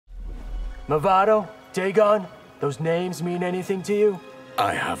Movado, Daegon, those names mean anything to you?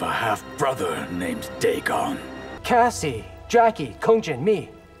 I have a half-brother named Daegon. Cassie, Jackie, Kongjin, me.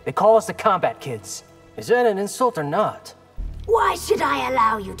 They call us the Combat Kids. Is that an insult or not? Why should I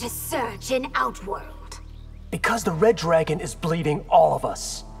allow you to search in Outworld? Because the Red Dragon is bleeding all of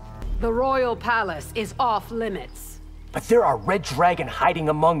us. The Royal Palace is off limits. But there are Red Dragon hiding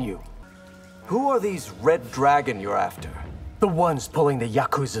among you. Who are these Red Dragon you're after? The ones pulling the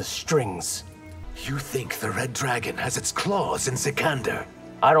Yakuza's strings. You think the Red Dragon has its claws in Sikander?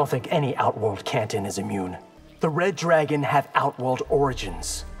 I don't think any Outworld Canton is immune. The Red Dragon have Outworld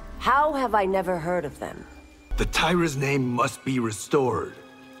origins. How have I never heard of them? The Tyra's name must be restored.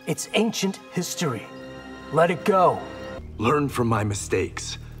 It's ancient history. Let it go. Learn from my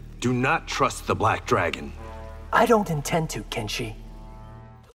mistakes. Do not trust the Black Dragon. I don't intend to, Kenshi.